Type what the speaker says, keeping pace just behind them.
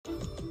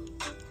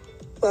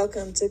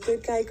Welcome to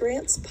Good Guy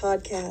Grant's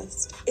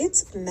podcast.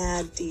 It's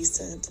mad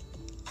decent.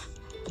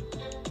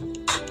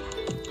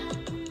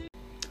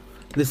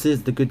 This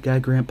is the Good Guy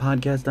Grant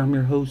podcast. I'm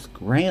your host,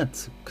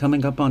 Grant.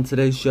 Coming up on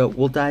today's show,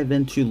 we'll dive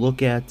into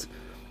look at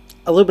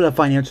a little bit of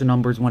financial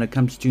numbers when it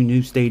comes to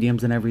new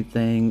stadiums and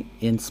everything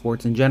in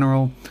sports in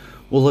general.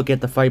 We'll look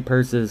at the fight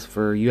purses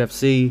for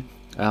UFC.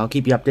 I'll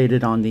keep you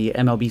updated on the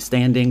MLB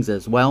standings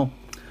as well.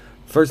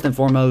 First and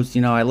foremost,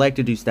 I like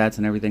to do stats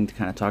and everything to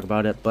kind of talk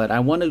about it, but I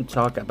want to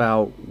talk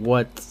about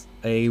what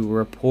a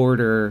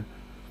reporter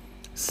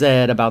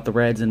said about the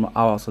Reds, and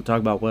I'll also talk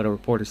about what a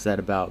reporter said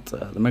about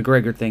the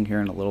McGregor thing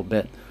here in a little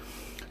bit.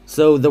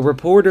 So the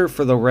reporter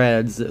for the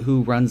Reds,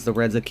 who runs the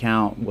Reds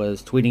account,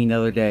 was tweeting the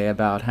other day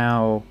about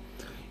how,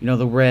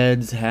 the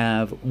Reds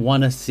have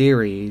won a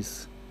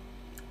series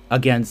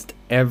against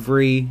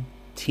every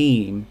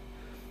team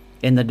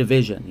in the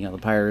division. The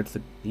Pirates,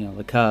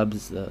 the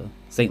Cubs, the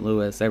St.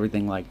 Louis,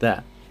 everything like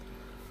that.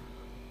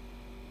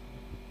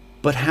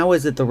 But how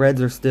is it the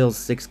Reds are still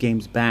 6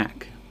 games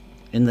back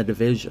in the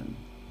division?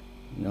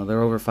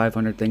 They're over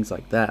 500, things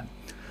like that.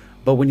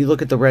 But when you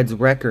look at the Reds'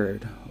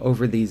 record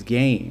over these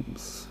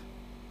games,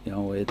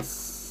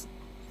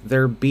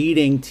 they're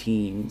beating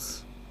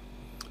teams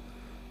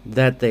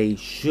that they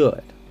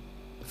should.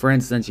 For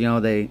instance,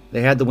 they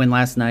had the win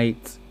last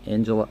night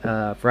in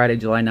Friday,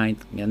 July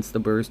 9th against the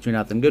Brewers,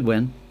 2-0 good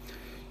win.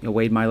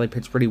 Wade Miley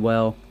pitched pretty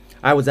well.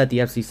 I was at the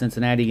FC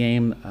Cincinnati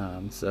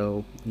game,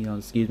 so,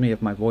 excuse me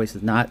if my voice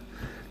is not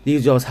the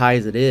usual as high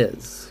as it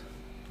is.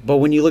 But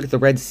when you look at the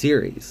Reds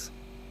series,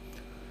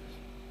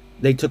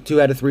 they took 2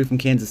 out of 3 from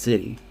Kansas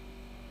City.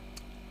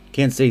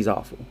 Kansas City's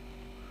awful.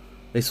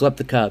 They swept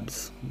the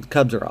Cubs. The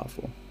Cubs are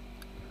awful.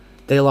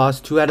 They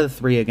lost 2 out of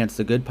 3 against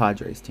a good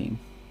Padres team.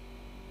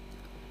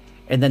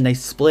 And then they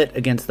split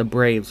against the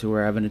Braves, who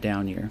were having a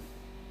down year.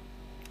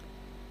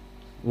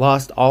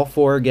 Lost all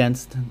 4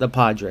 against the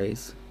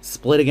Padres.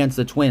 Split against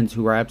the Twins,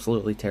 who were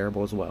absolutely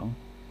terrible as well.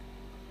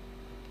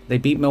 They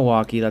beat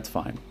Milwaukee, that's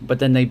fine. But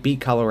then they beat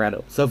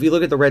Colorado. So if you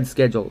look at the Reds'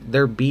 schedule,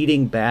 they're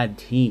beating bad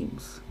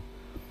teams.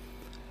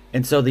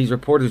 And so these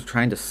reporters are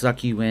trying to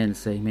suck you in and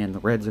say, man, the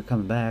Reds are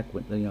coming back.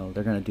 They're going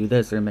to do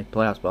this. They're going to make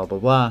playoffs, blah, blah,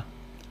 blah.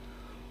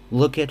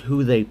 Look at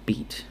who they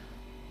beat.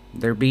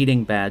 They're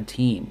beating bad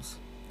teams.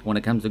 When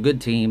it comes to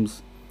good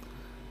teams,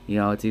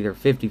 it's either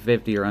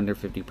 50-50 or under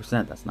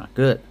 50%. That's not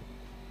good.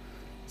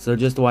 So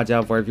just to watch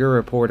out for. If you're a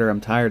reporter, I'm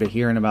tired of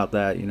hearing about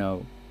that.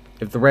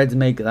 If the Reds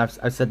make,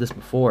 I've said this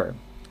before,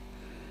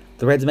 if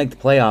the Reds make the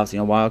playoffs,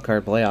 wild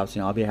card playoffs,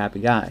 I'll be a happy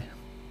guy.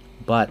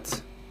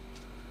 But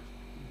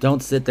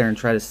don't sit there and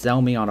try to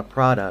sell me on a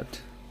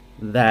product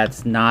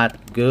that's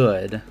not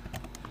good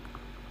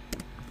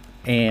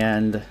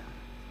and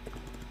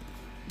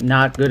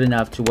not good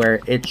enough to where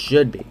it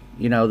should be.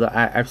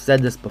 I've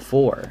said this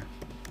before.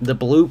 The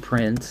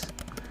blueprint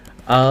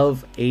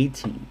of a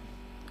team,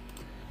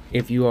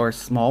 if you are a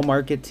small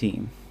market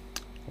team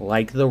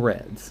like the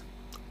Reds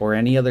or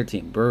any other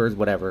team, Brewers,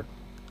 whatever,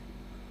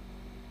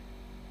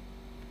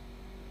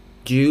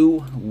 do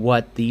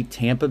what the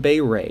Tampa Bay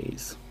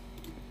Rays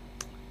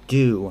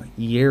do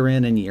year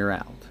in and year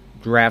out.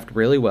 Draft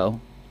really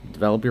well,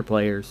 develop your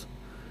players,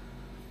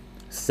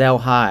 sell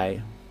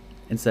high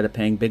instead of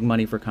paying big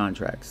money for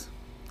contracts.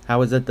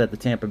 How is it that the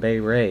Tampa Bay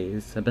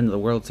Rays have been to the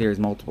World Series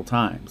multiple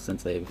times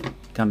since they've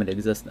come into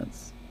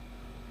existence?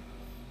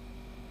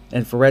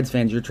 And for Reds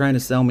fans, you're trying to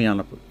sell me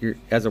on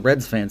as a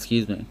Reds fan,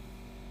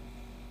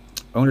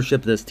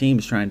 ownership of this team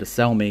is trying to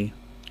sell me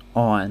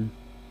on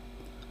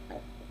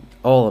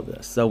all of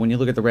this. So when you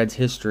look at the Reds'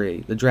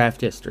 history, the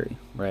draft history,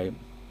 right?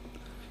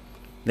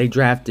 They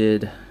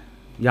drafted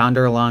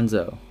Yonder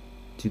Alonso,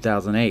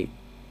 2008,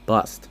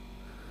 bust.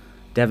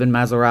 Devin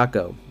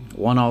Mazaraco,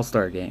 1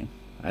 All-Star game.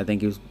 I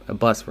think he was a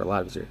bust for a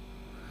lot of his year.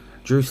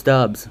 Drew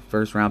Stubbs,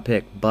 first-round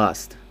pick,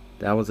 bust.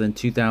 That was in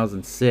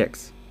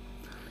 2006.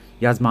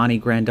 Yasmani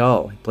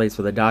Grandal, he plays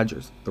for the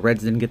Dodgers. The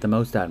Reds didn't get the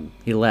most out of him.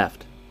 He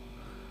left.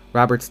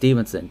 Robert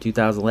Stevenson,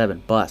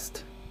 2011,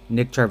 bust.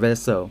 Nick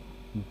Charveso,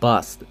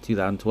 bust,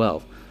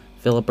 2012.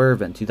 Phillip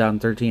Ervin,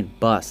 2013,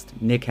 bust.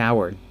 Nick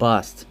Howard,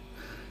 bust.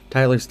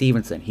 Tyler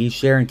Stevenson, he's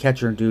sharing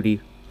catcher duty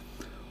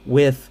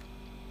with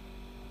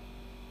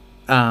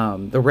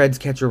the Reds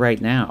catcher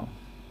right now.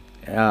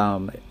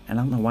 And I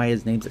don't know why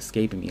his name's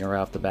escaping me right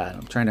off the bat.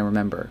 I'm trying to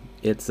remember.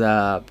 It's,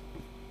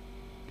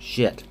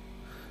 shit.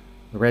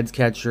 The Reds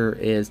catcher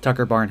is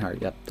Tucker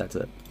Barnhart. Yep, that's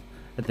it.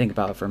 I had to think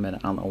about it for a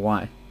minute. I don't know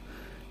why.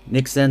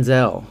 Nick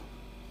Senzel.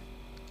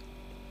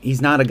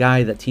 He's not a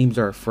guy that teams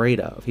are afraid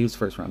of. He was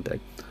first-round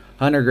pick.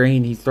 Hunter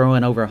Green, he's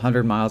throwing over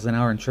 100 miles an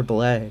hour in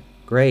AAA.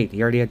 Great.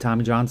 He already had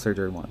Tommy John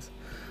surgery once.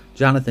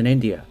 Jonathan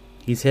India.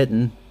 He's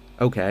hitting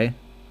okay.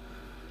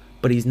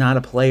 But he's not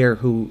a player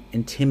who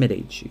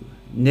intimidates you.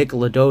 Nick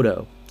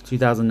Lodoto,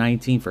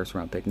 2019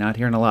 first-round pick. Not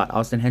hearing a lot.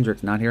 Austin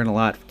Hendricks, not hearing a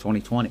lot for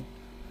 2020.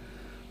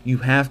 You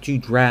have to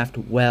draft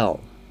well.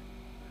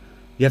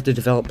 You have to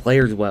develop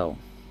players well.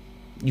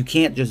 You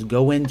can't just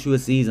go into a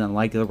season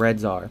like the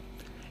Reds are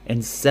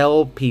and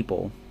sell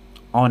people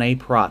on a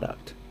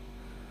product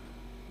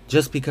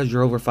just because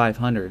you're over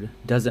 500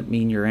 doesn't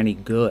mean you're any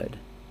good.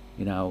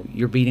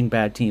 You're beating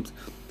bad teams.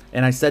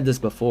 And I said this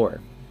before.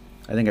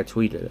 I think I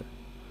tweeted it.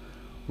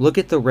 Look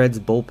at the Reds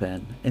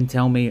bullpen and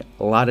tell me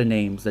a lot of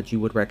names that you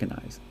would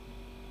recognize.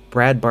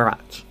 Brad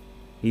Brach,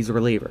 he's a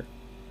reliever.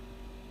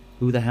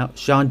 Who the hell?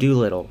 Sean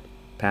Doolittle,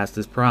 past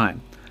his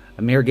prime.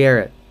 Amir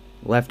Garrett,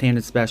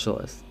 left-handed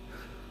specialist.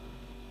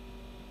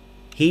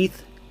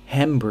 Heath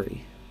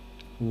Hembry,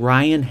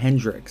 Ryan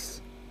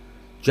Hendricks,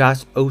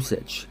 Josh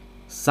Osich,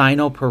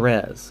 Sino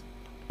Perez,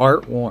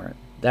 Art Warren.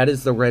 That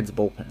is the Reds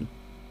bullpen.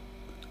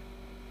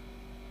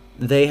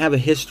 They have a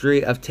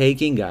history of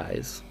taking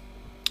guys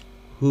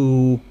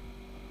who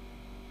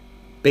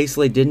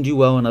basically didn't do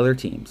well on other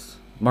teams.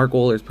 Mark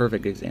Wohler's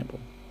perfect example.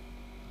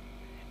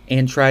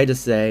 And try to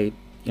say,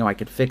 I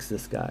could fix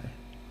this guy.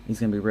 He's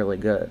going to be really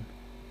good.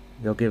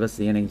 He'll give us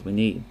the innings we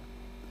need.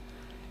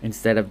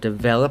 Instead of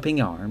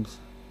developing arms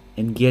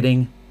and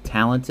getting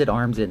talented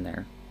arms in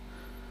there,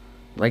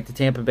 like the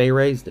Tampa Bay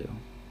Rays do.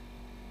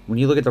 When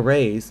you look at the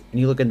Rays and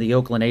you look at the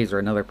Oakland A's, are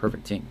another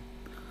perfect team.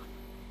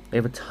 They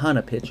have a ton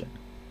of pitching.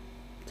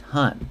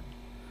 Ton.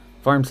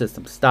 Farm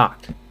system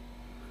stocked.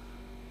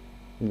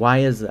 Why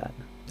is that?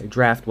 They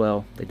draft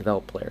well. They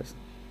develop players.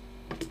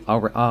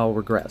 I'll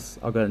regress.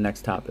 I'll go to the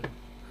next topic.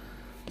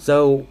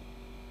 So,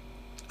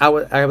 I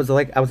was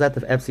at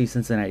the FC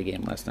Cincinnati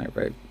game last night,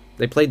 right?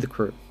 They played the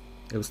Crew.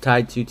 It was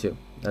tied 2-2.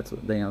 That's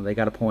what they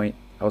got a point.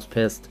 I was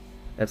pissed.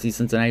 FC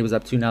Cincinnati was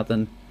up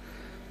 2-0.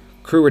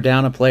 Crew were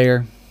down a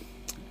player.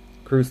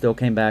 Crew still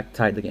came back,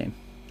 tied the game.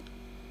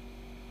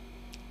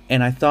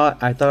 And I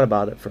thought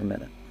about it for a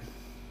minute.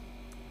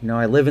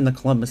 I live in the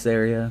Columbus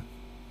area.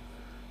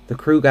 The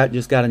Crew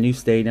just got a new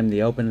stadium.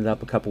 They opened it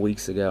up a couple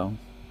weeks ago.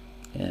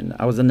 And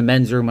I was in the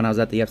men's room when I was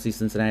at the FC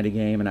Cincinnati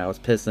game, and I was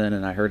pissing,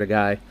 and I heard a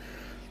guy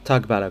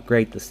talk about how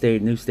great the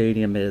new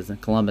stadium is in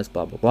Columbus,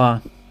 blah, blah,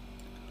 blah.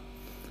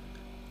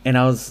 And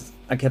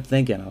I kept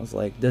thinking, I was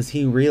like, does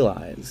he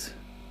realize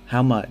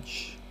how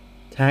much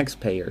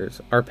taxpayers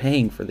are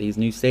paying for these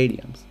new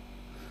stadiums?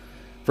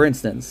 For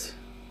instance,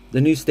 the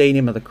new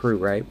stadium of the Crew,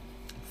 right?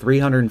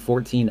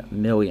 $314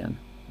 million.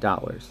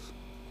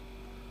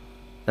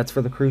 That's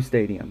for the Crew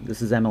Stadium.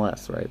 This is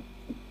MLS, right?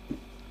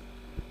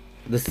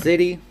 The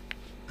city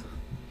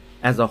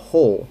as a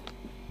whole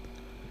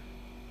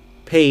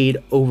paid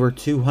over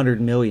 $200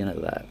 million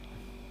of that.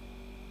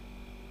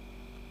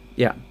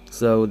 Yeah,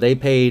 so they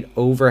paid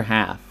over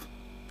half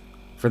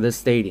for this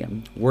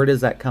stadium. Where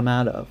does that come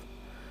out of?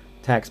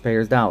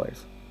 Taxpayers'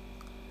 dollars.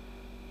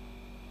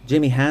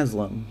 Jimmy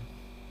Haslam,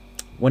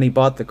 when he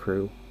bought the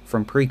Crew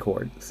from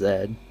Precourt,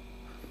 said,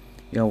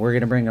 we're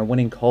going to bring a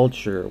winning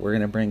culture. We're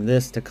going to bring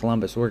this to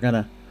Columbus. We're going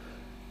to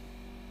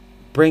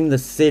bring the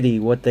city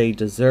what they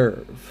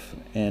deserve.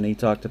 And he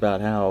talked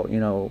about how,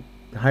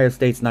 Ohio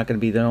State's not going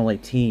to be the only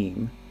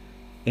team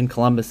in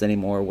Columbus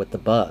anymore with the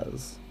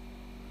buzz.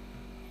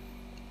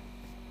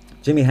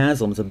 Jimmy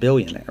Haslam's a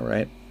billionaire,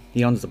 right?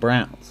 He owns the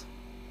Browns.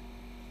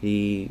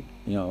 He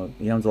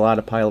owns a lot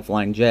of Pilot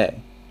Flying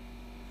J.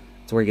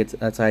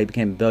 That's how he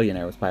became a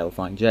billionaire, was Pilot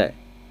Flying J.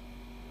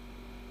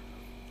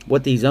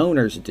 What these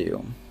owners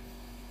do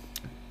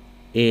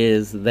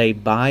is they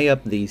buy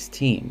up these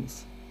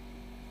teams,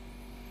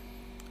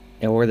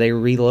 or they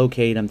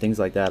relocate them, things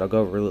like that. I'll go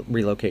over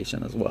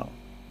relocation as well.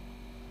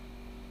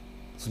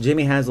 So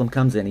Jimmy Haslam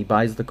comes in, he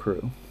buys the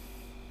Crew.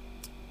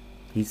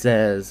 He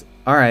says,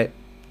 all right,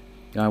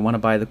 I want to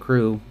buy the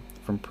Crew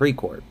from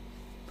Precourt.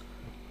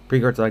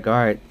 Precourt's like, all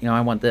right,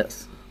 I want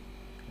this.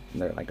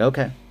 And they're like,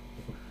 okay.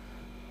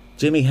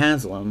 Jimmy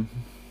Haslam,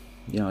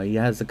 he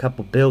has a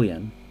couple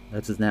billion.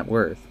 That's his net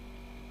worth.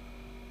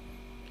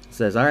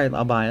 Says, all right,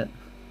 I'll buy it.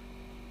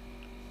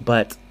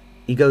 But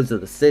he goes to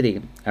the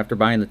city after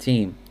buying the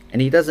team,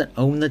 and he doesn't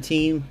own the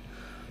team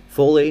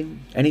fully.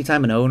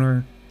 Anytime an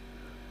owner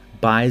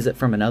buys it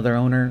from another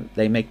owner,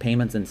 they make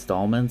payments in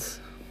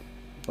installments.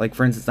 Like,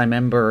 for instance, I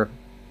remember,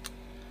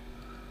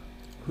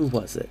 who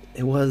was it?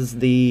 It was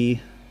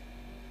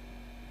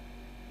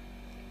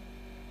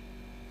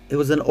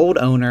an old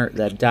owner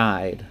that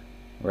died,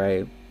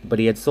 right? But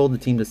he had sold the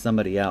team to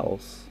somebody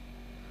else.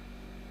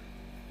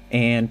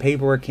 And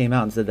paperwork came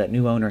out and said that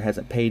new owner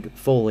hasn't paid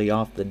fully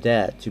off the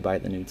debt to buy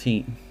the new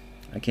team.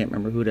 I can't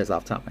remember who it is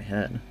off the top of my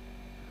head.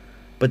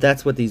 But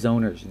that's what these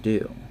owners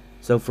do.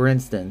 So, for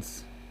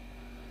instance,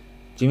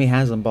 Jimmy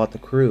Haslam bought the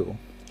Crew.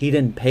 He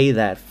didn't pay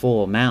that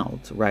full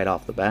amount right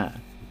off the bat.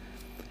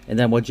 And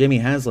then what Jimmy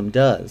Haslam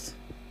does,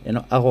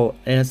 and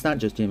it's not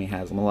just Jimmy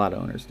Haslam, a lot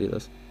of owners do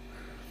this.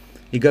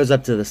 He goes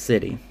up to the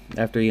city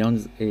after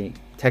he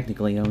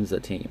technically owns the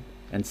team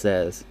and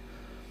says,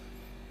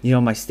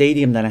 my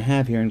stadium that I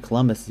have here in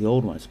Columbus, the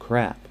old one, is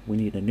crap. We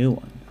need a new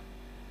one.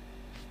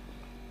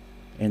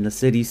 And the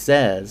city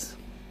says,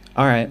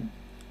 all right,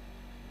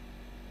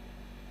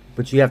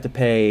 but you have to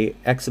pay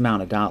X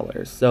amount of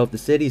dollars. So if the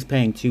city's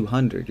paying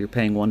 $200, you're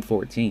paying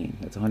 $114.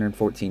 That's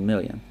 $114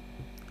 million.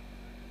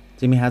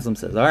 Jimmy Haslam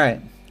says, all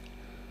right.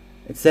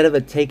 Instead of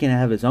it taking it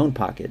out of his own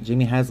pocket,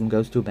 Jimmy Haslam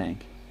goes to a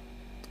bank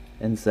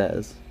and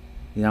says,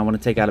 I want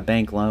to take out a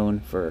bank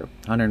loan for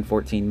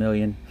 $114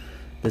 million.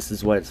 This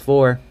is what it's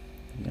for.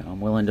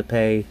 I'm willing to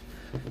pay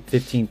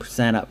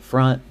 15% up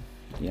front.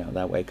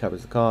 That way it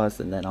covers the cost,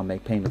 and then I'll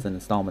make payments in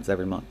installments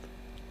every month.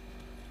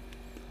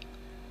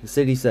 The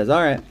city says,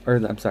 all right,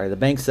 the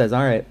bank says,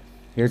 all right,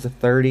 here's a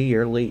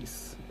 30-year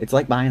lease. It's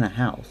like buying a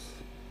house.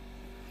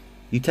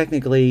 You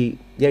technically,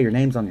 your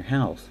name's on your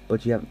house,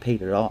 but you haven't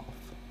paid it off.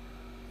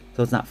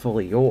 So it's not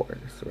fully yours,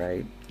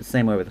 right? The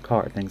same way with a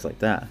car, things like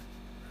that.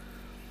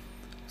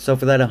 So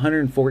for that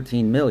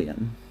 $114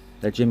 million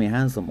that Jimmy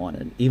Haslam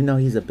wanted, even though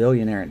he's a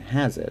billionaire and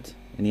has it,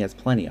 and he has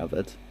plenty of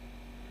it,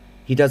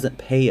 he doesn't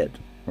pay it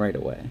right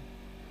away.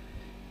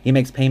 He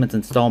makes payments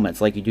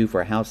installments like you do for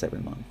a house every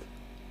month.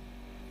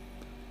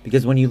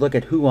 Because when you look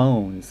at who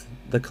owns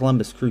the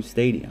Columbus Crew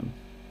Stadium,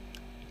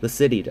 the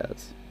city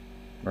does,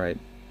 right?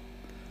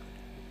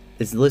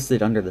 It's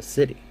listed under the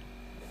city.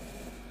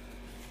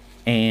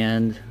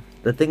 And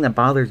the thing that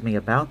bothers me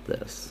about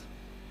this,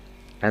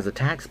 as a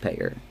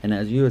taxpayer, and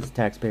as you as a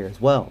taxpayer as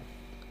well,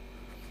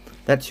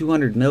 that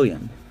 $200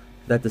 million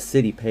that the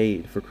city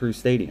paid for Crew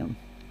Stadium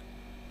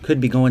could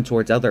be going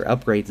towards other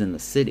upgrades in the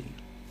city,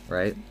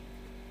 right?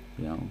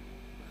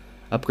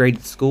 Upgrade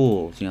the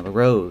schools, the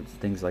roads,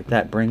 things like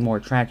that. Bring more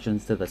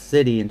attractions to the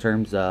city in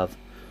terms of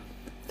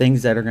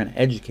things that are going to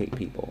educate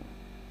people.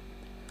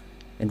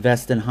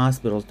 Invest in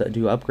hospitals that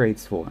do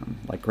upgrades for them.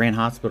 Like Grant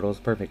Hospital is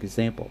a perfect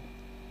example.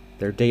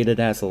 They're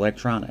dated-ass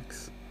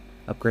electronics.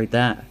 Upgrade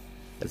that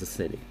as a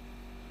city.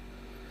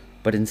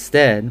 But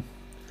instead,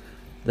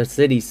 the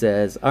city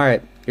says, all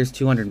right, here's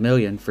 $200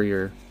 million for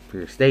your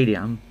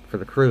stadium, for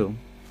the Crew.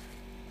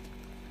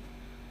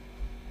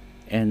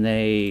 And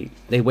they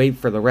wait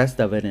for the rest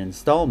of it in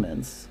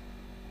installments,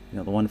 the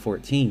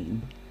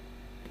 114.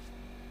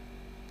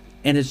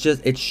 And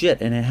it's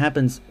shit, and it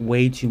happens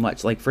way too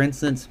much. Like, for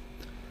instance,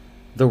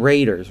 the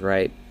Raiders,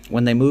 right?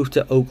 When they moved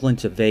to Oakland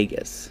to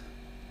Vegas,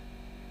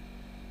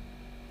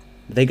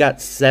 they got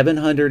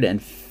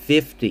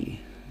 $750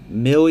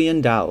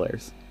 million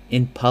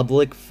in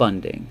public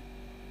funding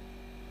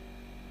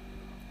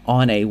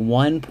on a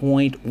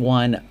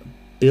 $1.1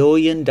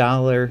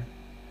 billion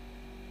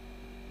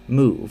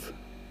move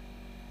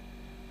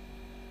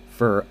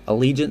for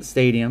Allegiant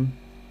Stadium,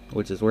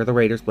 which is where the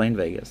Raiders play in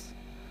Vegas,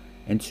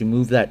 and to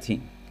move that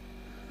team.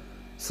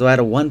 So out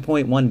of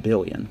 $1.1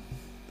 billion,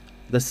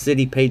 the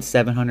city paid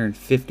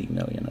 $750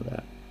 million of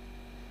that.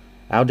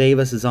 Al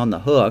Davis is on the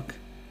hook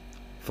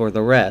for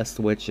the rest,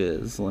 which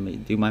is, let me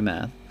do my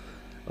math,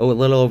 a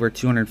little over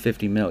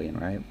 $250 million,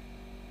 right?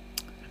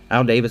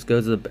 Al Davis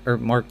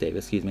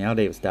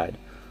died.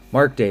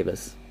 Mark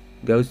Davis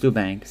goes to a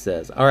bank,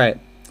 says, all right,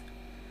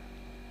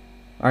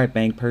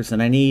 bank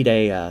person, I need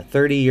a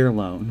 30-year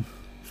loan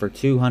for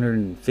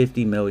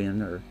 $250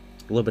 million, or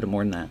a little bit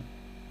more than that.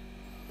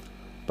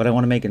 But I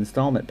want to make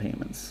installment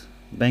payments.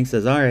 The bank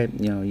says, all right,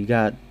 you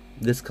got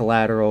this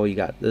collateral, you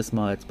got this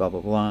much, blah,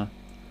 blah, blah.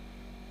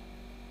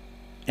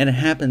 And it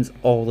happens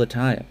all the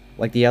time.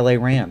 Like the LA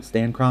Rams,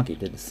 Stan Kroenke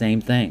did the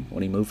same thing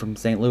when he moved from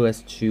St.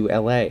 Louis to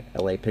LA.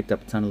 LA picked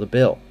up a ton of the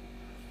bill.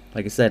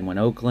 Like I said,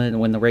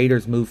 when the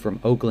Raiders moved from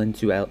Oakland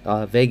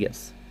to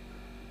Vegas,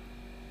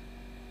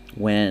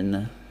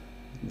 when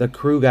the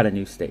Crew got a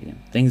new stadium,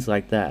 things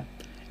like that.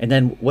 And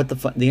then what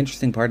the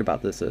interesting part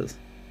about this is,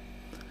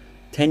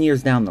 10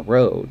 years down the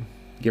road,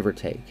 give or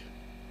take,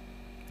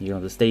 the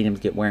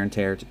stadiums get wear and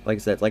tear. Like I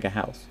said, it's like a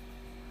house.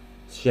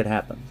 Shit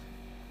happens.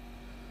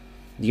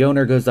 The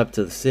owner goes up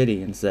to the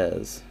city and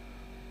says,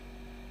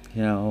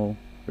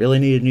 really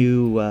need a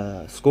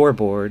new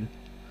scoreboard.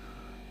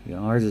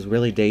 Ours is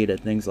really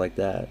dated, things like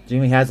that.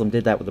 Jimmy Haslam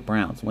did that with the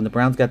Browns. When the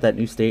Browns got that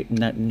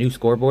new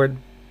scoreboard,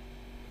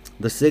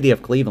 the city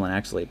of Cleveland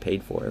actually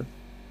paid for it.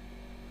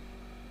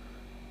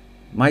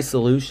 My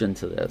solution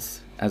to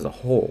this, as a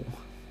whole,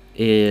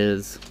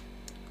 is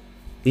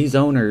these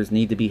owners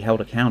need to be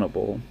held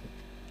accountable.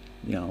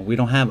 We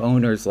don't have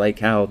owners like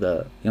how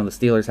the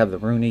Steelers have the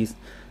Rooneys.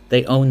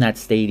 They own that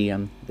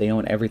stadium. They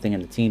own everything in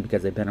the team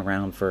because they've been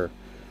around for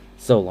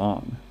so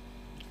long.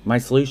 My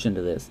solution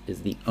to this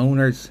is the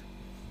owners.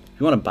 If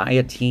you want to buy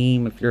a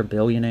team, if you're a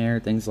billionaire,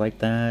 things like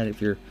that,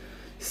 if you're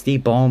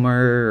Steve Ballmer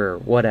or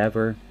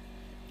whatever,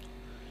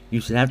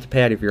 you should have to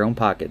pay out of your own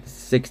pocket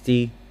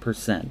 60%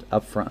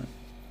 up front.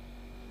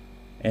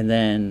 And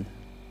then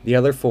the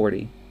other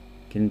 40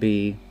 can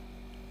be,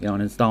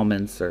 in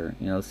installments, or,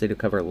 the city will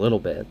cover a little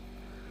bit.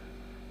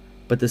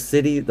 But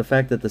the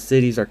fact that the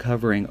cities are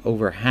covering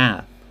over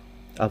half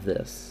of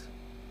this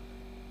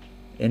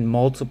in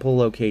multiple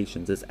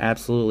locations is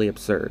absolutely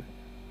absurd.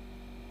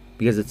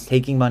 Because it's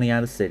taking money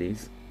out of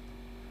cities.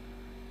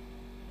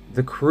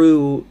 The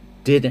Crew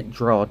didn't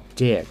draw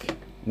dick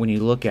when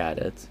you look at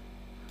it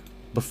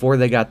before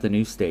they got the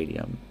new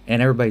stadium.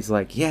 And everybody's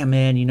like, yeah,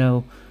 man,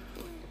 the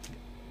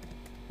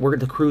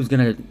Crew's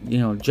going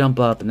to, jump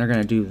up and they're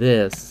going to do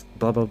this,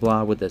 blah, blah,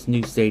 blah, with this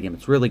new stadium.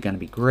 It's really going to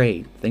be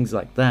great. Things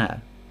like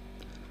that.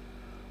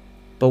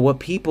 But what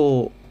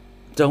people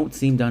don't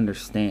seem to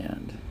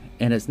understand,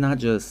 and it's not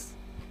just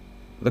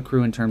the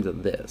Crew in terms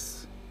of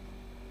this.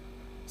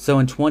 So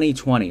in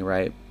 2020,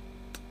 right,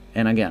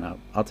 and again,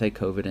 I'll take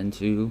COVID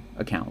into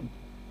account.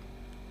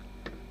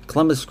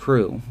 Columbus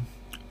Crew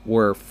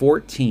were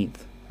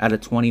 14th out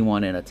of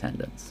 21 in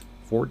attendance.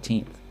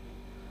 14th.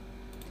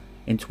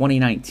 In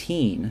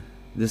 2019,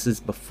 this is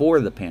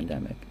before the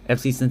pandemic,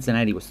 FC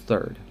Cincinnati was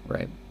 3rd,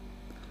 right?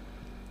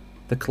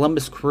 The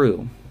Columbus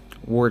Crew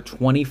were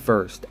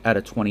 21st out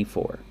of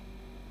 24.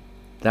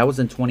 That was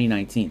in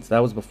 2019, so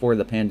that was before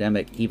the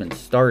pandemic even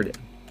started.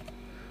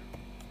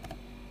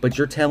 But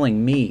you're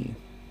telling me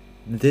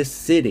this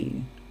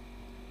city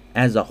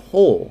as a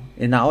whole,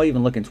 and I'll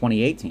even look in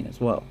 2018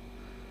 as well.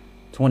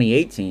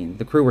 2018,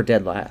 the Crew were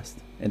dead last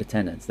in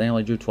attendance. They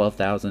only drew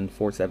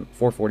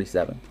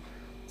 12,447.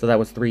 So that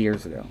was 3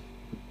 years ago.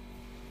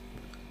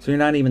 So you're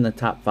not even the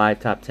top 5,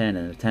 top 10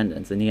 in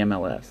attendance in the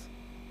MLS.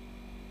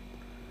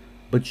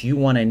 But you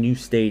want a new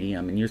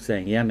stadium, and you're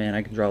saying, yeah, man,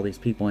 I can draw these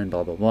people in,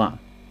 blah, blah, blah.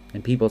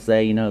 And people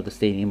say, the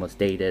stadium was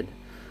dated,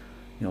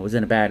 it was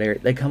in a bad area.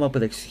 They come up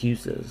with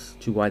excuses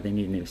to why they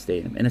need a new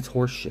stadium, and it's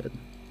horseshit.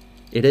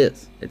 It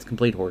is. It's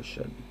complete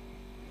horseshit.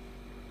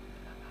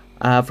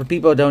 For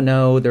people who don't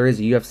know, there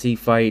is a UFC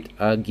fight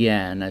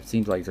again. It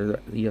seems like there's a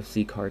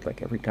UFC card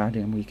like every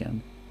goddamn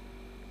weekend.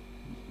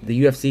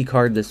 The UFC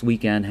card this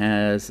weekend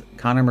has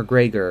Conor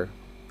McGregor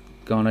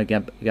going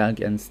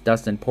against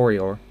Dustin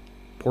Poirier.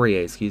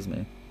 Excuse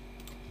me.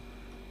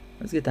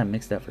 Let's get that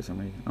mixed up for some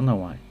reason. I don't know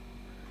why.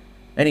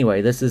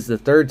 Anyway, this is the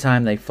 3rd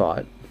time they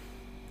fought.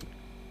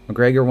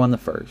 McGregor won the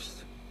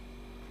 1st.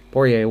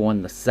 Poirier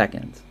won the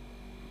 2nd.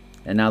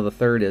 And now the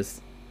 3rd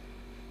is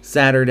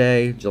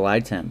Saturday, July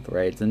 10th,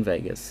 right? It's in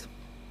Vegas.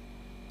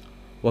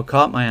 What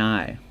caught my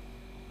eye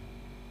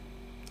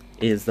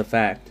is the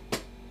fact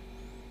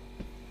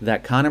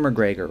that Conor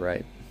McGregor,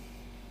 right,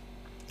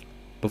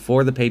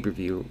 before the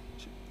pay-per-view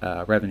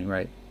revenue,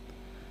 right,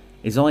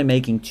 is only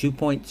making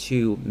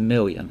 $2.2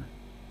 million.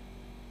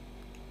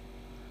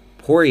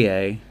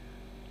 Poirier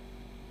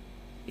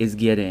is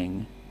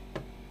getting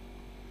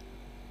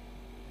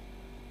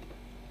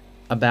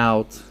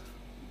about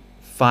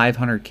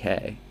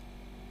 $500K.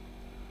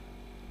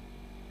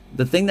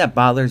 The thing that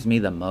bothers me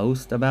the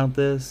most about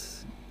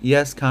this,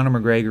 yes,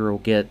 Conor McGregor will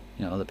get,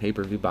 the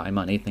pay-per-view buy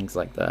money, things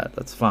like that.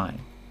 That's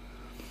fine.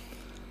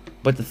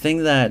 But the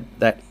thing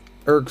that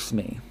irks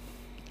me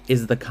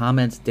is the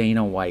comments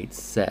Dana White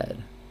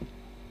said.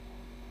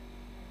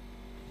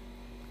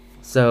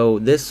 So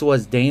this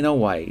was Dana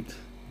White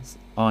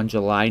on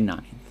July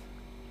 9th.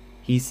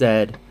 He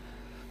said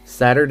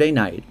Saturday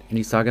night, and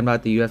he's talking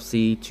about the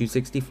UFC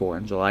 264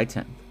 on July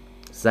 10th.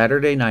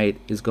 Saturday night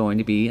is going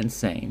to be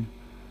insane.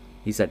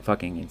 He said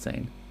fucking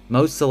insane.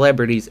 Most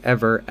celebrities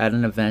ever at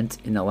an event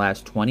in the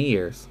last 20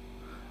 years.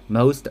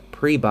 Most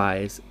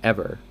pre-buys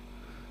ever.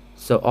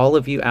 So all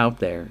of you out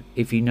there,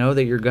 if you know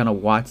that you're going to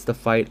watch the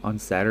fight on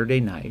Saturday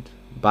night,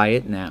 buy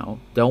it now.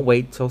 Don't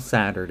wait till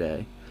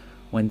Saturday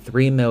when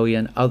 3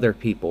 million other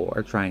people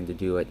are trying to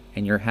do it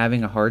and you're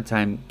having a hard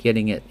time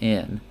getting it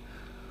in.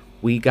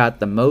 We got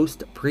the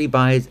most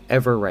pre-buys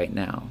ever right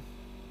now.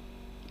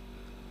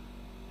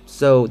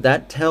 So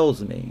that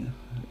tells me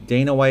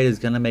Dana White is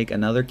going to make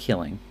another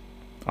killing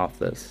off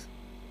this.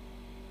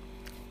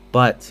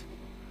 But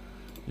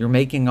you're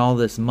making all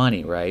this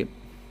money, right?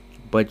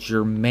 But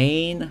your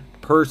main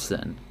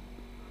person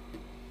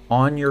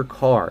on your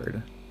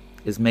card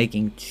is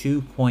making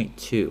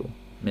 $2.2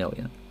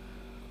 million.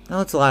 Now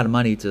that's a lot of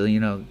money to,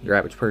 your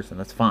average person.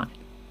 That's fine.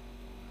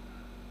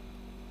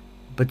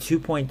 But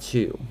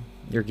 2.2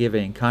 you're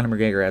giving Conor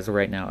McGregor as of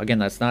right now. Again,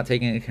 that's not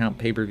taking into account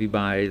pay-per-view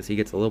buys. He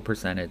gets a little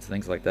percentage,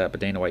 things like that.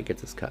 But Dana White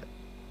gets his cut.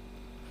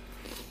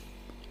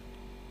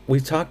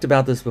 We've talked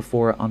about this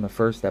before on the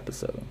first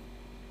episode.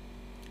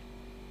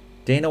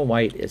 Dana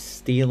White is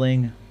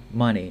stealing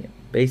money,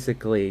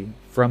 basically,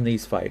 from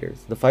these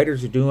fighters. The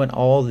fighters are doing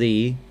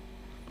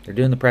they're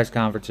doing the press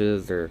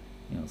conferences, they're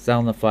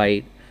selling the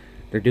fight,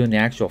 they're doing the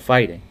actual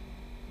fighting.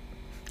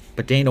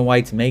 But Dana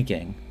White's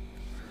making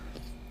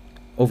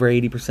over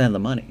 80% of the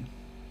money.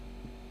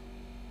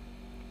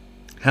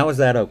 How is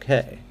that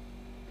okay,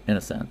 in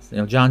a sense?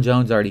 John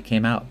Jones already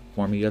came out,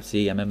 former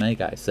UFC MMA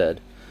guy, said,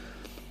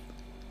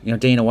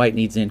 Dana White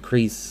needs to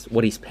increase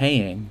what he's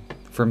paying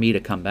for me to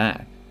come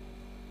back.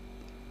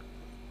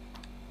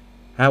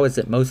 How is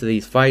it most of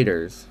these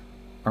fighters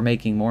are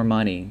making more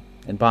money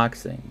in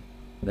boxing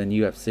than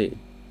UFC?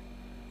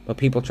 But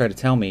people try to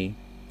tell me,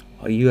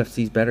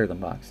 UFC's better than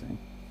boxing.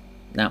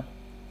 No,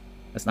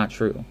 that's not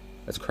true.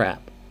 That's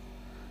crap.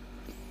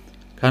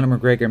 Conor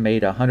McGregor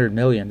made $100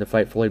 million to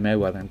fight Floyd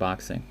Mayweather in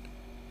boxing.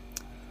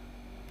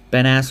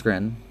 Ben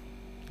Askren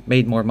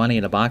made more money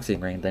in a boxing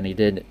ring than he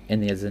did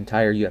in his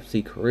entire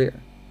UFC career.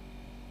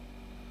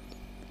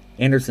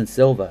 Anderson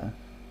Silva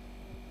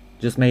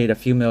just made a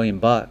few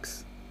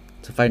 $1,000,000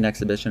 to fight an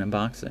exhibition in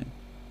boxing.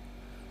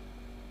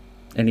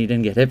 And he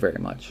didn't get hit very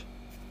much.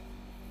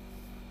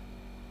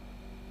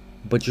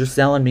 But you're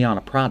selling me on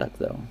a product,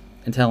 though,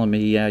 and telling me,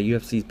 yeah,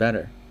 UFC's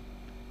better.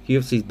 If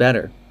UFC's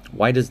better,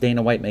 why does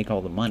Dana White make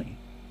all the money?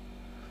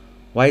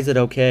 Why is it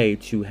okay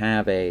to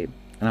have and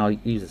I'll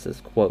use this as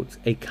quotes,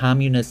 a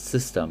communist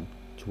system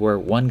to where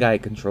one guy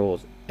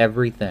controls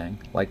everything,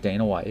 like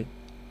Dana White,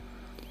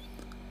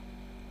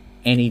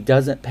 and he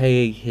doesn't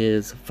pay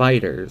his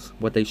fighters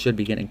what they should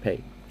be getting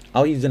paid.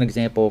 I'll use an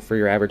example for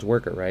your average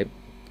worker, right?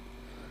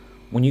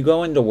 When you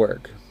go into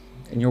work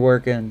and you're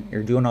working,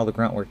 you're doing all the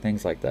grunt work,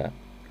 things like that.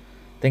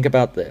 Think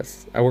about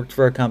this. I worked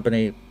for a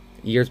company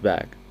years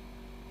back.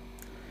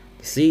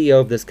 The CEO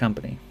of this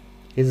company,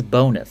 his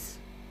bonus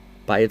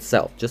by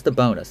itself, just a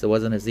bonus, it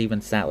wasn't his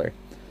even salary,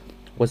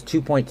 was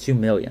 $2.2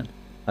 million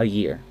a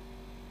year.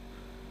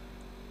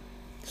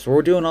 So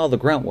we're doing all the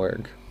grunt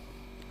work,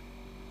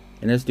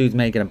 and this dude's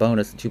making a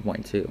bonus of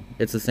 2.2.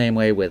 It's the same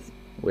way with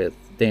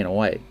Dana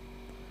White.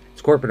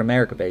 It's corporate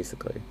America,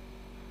 basically.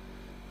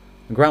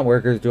 The grunt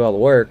workers do all the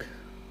work,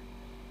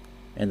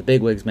 and the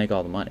bigwigs make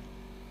all the money.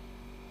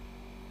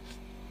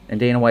 And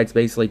Dana White's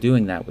basically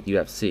doing that with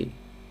UFC.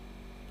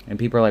 And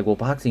people are like, well,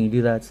 boxing, you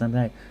do that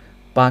someday.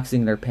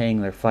 Boxing, they're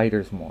paying their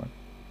fighters more.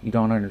 You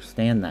don't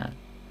understand that.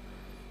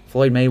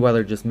 Floyd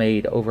Mayweather just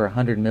made over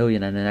 $100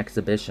 million in an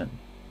exhibition,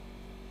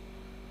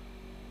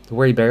 to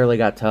where he barely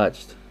got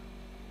touched.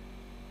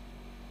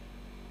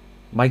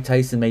 Mike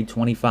Tyson made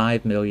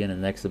 $25 million in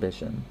an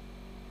exhibition.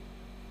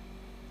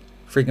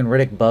 Freaking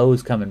Riddick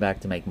Bowe's coming back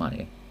to make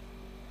money.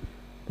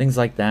 Things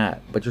like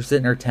that. But you're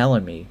sitting there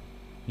telling me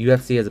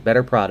UFC has a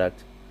better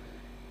product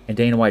and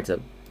Dana White's a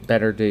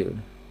better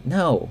dude.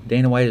 No,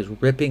 Dana White is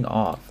ripping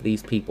off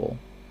these people.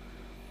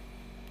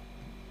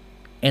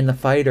 And the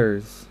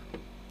fighters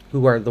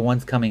who are the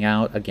ones coming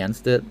out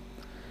against it,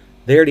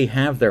 they already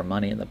have their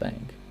money in the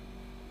bank.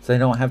 So they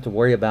don't have to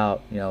worry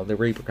about, the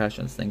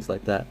repercussions, things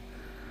like that.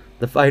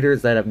 The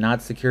fighters that have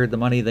not secured the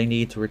money they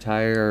need to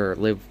retire or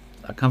live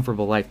a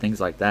comfortable life, things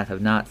like that,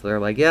 have not. So they're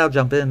like, yeah, I'll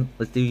jump in.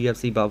 Let's do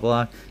UFC, blah,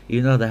 blah.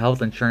 Even though the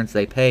health insurance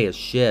they pay is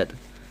shit.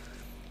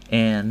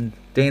 And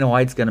Dana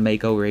White's going to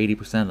make over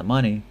 80% of the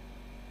money.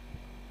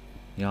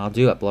 I'll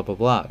do it, blah, blah,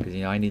 blah, because,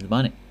 I need the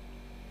money.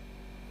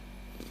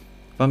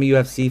 If I'm a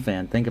UFC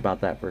fan, think about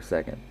that for a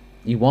second.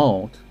 You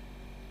won't,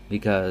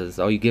 because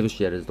all you give a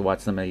shit is to watch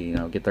somebody,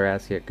 get their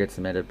ass kicked, get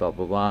submitted, blah,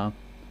 blah, blah.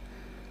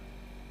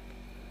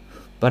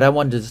 But I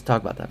wanted to just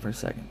talk about that for a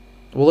second.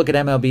 We'll look at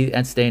MLB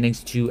and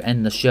standings to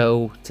end the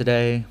show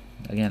today.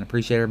 Again,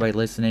 appreciate everybody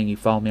listening. You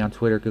follow me on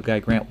Twitter,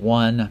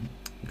 GoodGuyGrant1.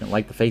 You can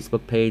like the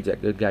Facebook page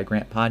at Good Guy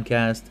Grant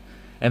Podcast.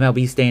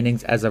 MLB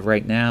standings as of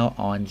right now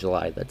on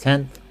July the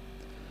 10th.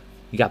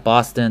 You got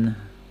Boston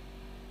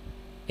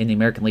in the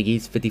American League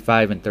East,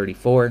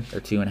 55-34.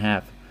 They're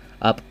 2.5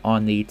 up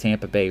on the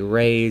Tampa Bay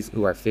Rays,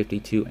 who are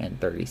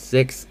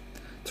 52-36.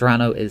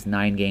 Toronto is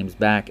 9 games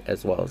back,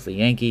 as well as the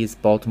Yankees.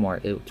 Baltimore,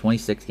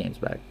 26 games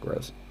back.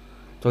 Gross.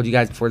 Told you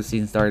guys before the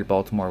season started,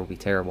 Baltimore would be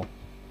terrible.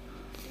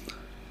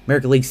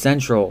 American League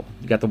Central,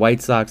 you got the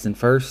White Sox in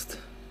first,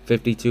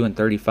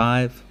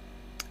 52-35.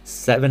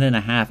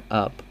 7.5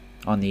 up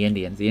on the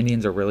Indians. The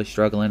Indians are really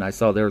struggling. I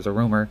saw there was a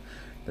rumor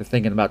they're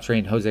thinking about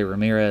trading Jose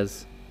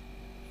Ramirez.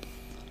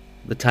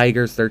 The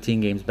Tigers,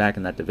 13 games back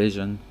in that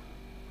division.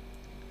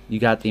 You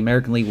got the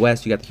American League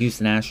West. You got the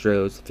Houston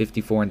Astros,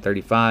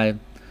 54-35.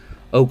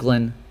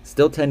 Oakland,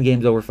 still 10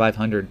 games over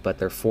 500, but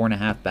they're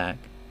 4.5 back.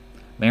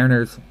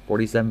 Mariners,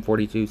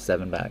 47-42,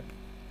 7 back.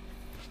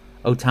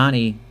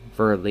 Ohtani,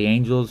 for the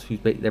Angels,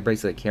 they're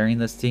basically carrying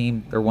this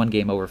team, they're 1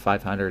 game over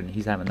 500, and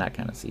he's having that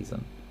kind of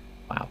season.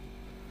 Wow.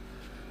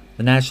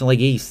 The National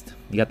League East,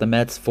 you got the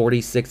Mets,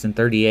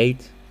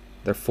 46-38.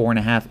 They're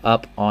 4.5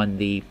 up on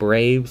the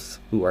Braves,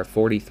 who are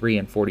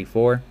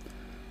 43-44.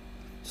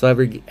 So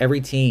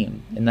every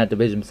team in that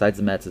division besides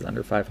the Mets is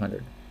under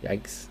 500.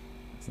 Yikes.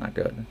 It's not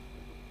good.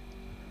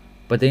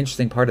 But the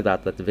interesting part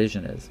about that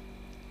division is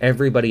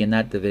everybody in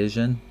that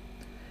division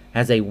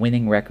has a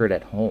winning record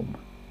at home.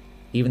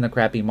 Even the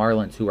crappy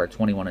Marlins, who are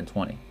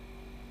 21-20.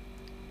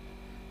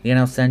 The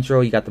NL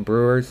Central, you got the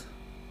Brewers,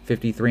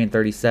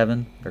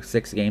 53-37. They're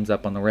 6 games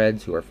up on the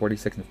Reds, who are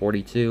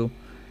 46-42.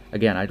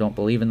 Again, I don't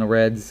believe in the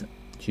Reds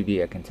to be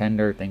a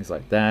contender, things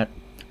like that.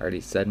 I already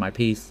said my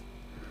piece.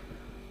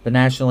 The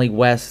National League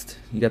West,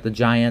 you got the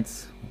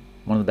Giants,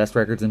 one of the best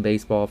records in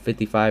baseball,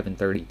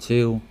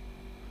 55-32.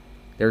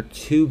 They're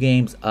 2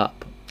 games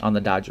up on the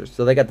Dodgers.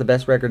 So they got the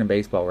best record in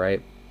baseball,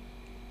 right?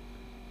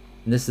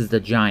 And this is the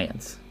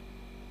Giants.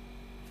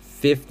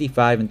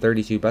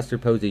 55-32. Buster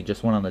Posey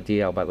just went on the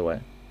DL, by the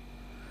way.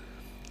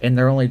 And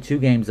they're only 2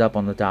 games up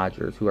on the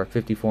Dodgers, who are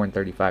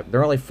 54-35.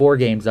 They're only 4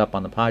 games up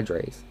on the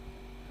Padres,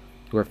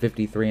 who are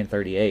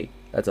 53-38.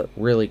 That's a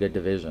really good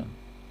division.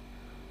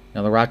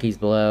 Now, the Rockies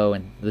below,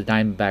 and the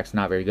Diamondbacks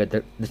not very good.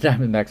 The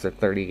Diamondbacks are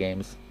 30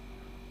 games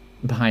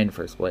behind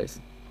first place.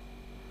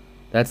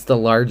 That's the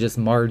largest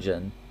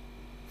margin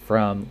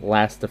from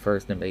last to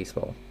first in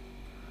baseball.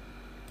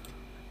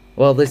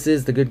 Well, this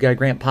is the Good Guy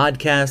Grant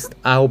Podcast.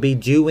 I'll be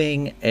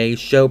doing a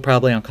show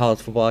probably on college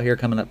football here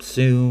coming up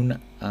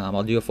soon.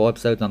 I'll do a full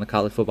episode on the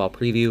college football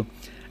preview.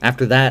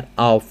 After that,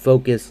 I'll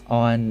focus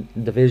on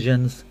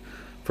divisions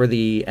for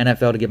the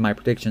NFL to give my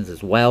predictions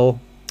as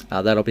well.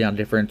 That'll be on a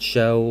different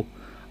show.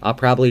 I'll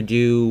probably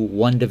do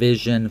 1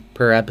 division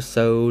per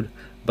episode,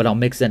 but I'll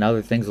mix in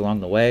other things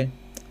along the way.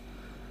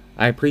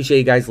 I appreciate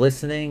you guys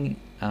listening,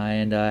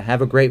 and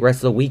have a great rest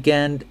of the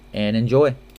weekend, and enjoy.